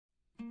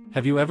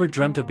Have you ever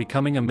dreamt of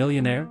becoming a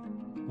millionaire?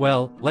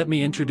 Well, let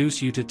me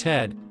introduce you to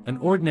Ted, an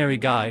ordinary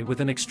guy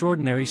with an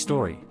extraordinary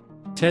story.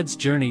 Ted's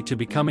journey to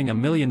becoming a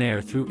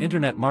millionaire through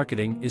internet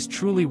marketing is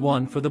truly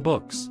one for the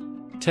books.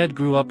 Ted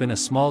grew up in a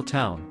small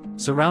town,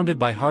 surrounded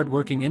by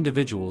hardworking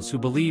individuals who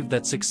believed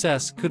that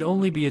success could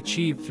only be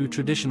achieved through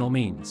traditional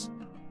means.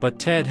 But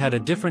Ted had a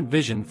different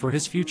vision for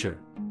his future.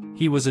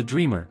 He was a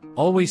dreamer,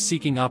 always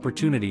seeking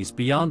opportunities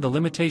beyond the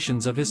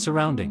limitations of his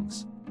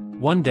surroundings.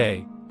 One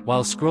day,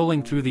 while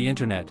scrolling through the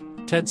internet,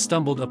 Ted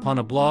stumbled upon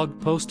a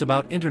blog post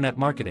about internet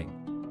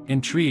marketing.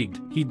 Intrigued,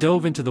 he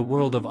dove into the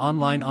world of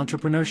online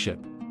entrepreneurship.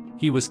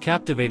 He was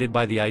captivated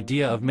by the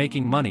idea of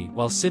making money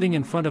while sitting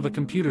in front of a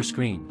computer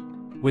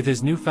screen. With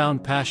his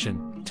newfound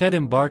passion, Ted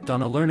embarked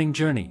on a learning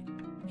journey.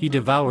 He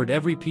devoured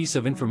every piece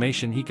of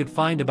information he could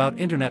find about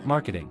internet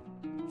marketing.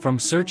 From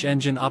search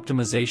engine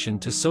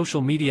optimization to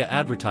social media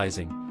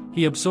advertising,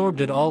 he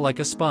absorbed it all like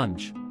a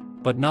sponge.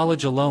 But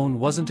knowledge alone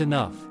wasn't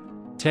enough.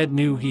 Ted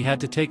knew he had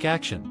to take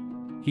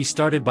action. He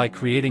started by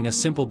creating a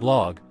simple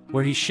blog,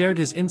 where he shared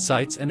his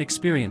insights and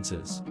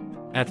experiences.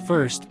 At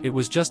first, it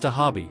was just a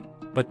hobby,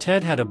 but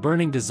Ted had a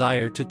burning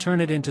desire to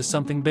turn it into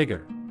something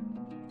bigger.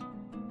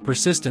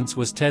 Persistence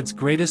was Ted's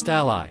greatest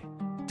ally.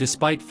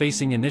 Despite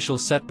facing initial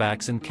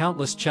setbacks and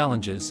countless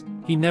challenges,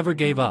 he never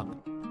gave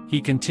up.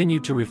 He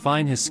continued to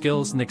refine his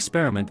skills and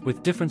experiment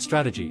with different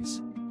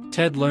strategies.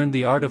 Ted learned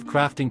the art of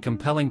crafting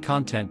compelling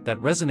content that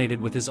resonated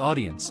with his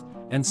audience,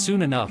 and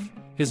soon enough,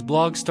 his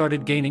blog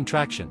started gaining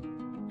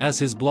traction. As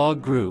his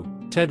blog grew,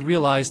 Ted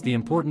realized the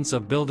importance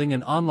of building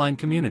an online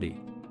community.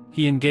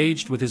 He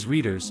engaged with his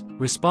readers,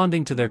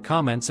 responding to their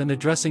comments and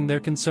addressing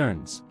their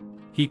concerns.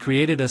 He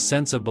created a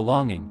sense of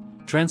belonging,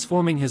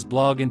 transforming his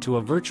blog into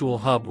a virtual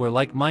hub where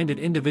like-minded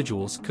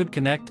individuals could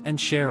connect and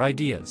share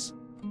ideas.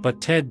 But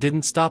Ted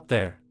didn't stop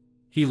there.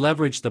 He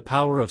leveraged the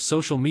power of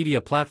social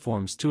media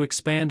platforms to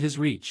expand his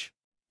reach.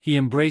 He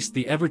embraced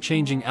the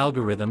ever-changing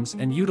algorithms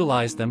and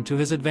utilized them to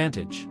his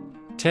advantage.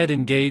 Ted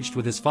engaged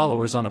with his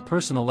followers on a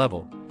personal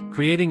level,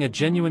 creating a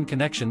genuine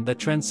connection that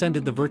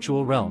transcended the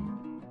virtual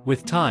realm.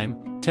 With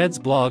time, Ted's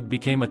blog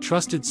became a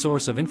trusted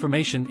source of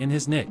information in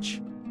his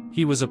niche.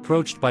 He was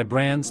approached by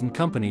brands and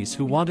companies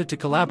who wanted to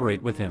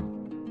collaborate with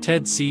him.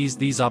 Ted seized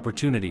these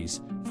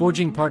opportunities,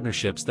 forging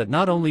partnerships that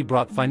not only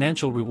brought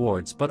financial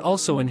rewards but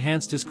also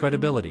enhanced his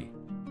credibility.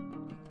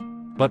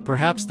 But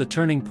perhaps the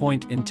turning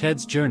point in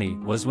Ted's journey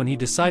was when he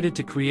decided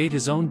to create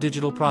his own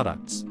digital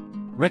products.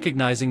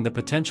 Recognizing the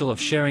potential of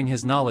sharing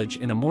his knowledge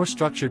in a more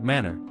structured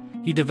manner,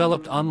 he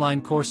developed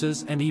online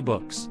courses and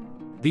ebooks.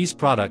 These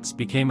products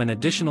became an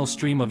additional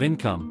stream of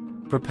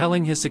income,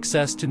 propelling his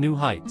success to new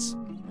heights.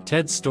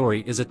 Ted's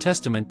story is a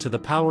testament to the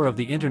power of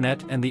the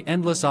internet and the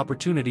endless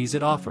opportunities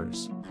it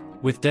offers.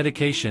 With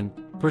dedication,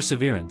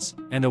 perseverance,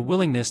 and a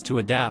willingness to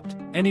adapt,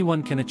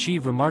 anyone can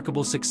achieve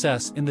remarkable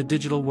success in the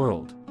digital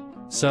world.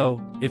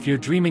 So, if you're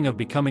dreaming of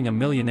becoming a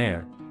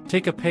millionaire,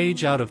 take a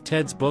page out of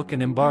Ted's book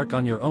and embark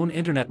on your own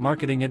internet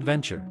marketing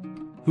adventure.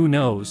 Who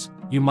knows,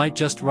 you might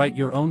just write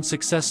your own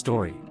success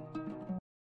story.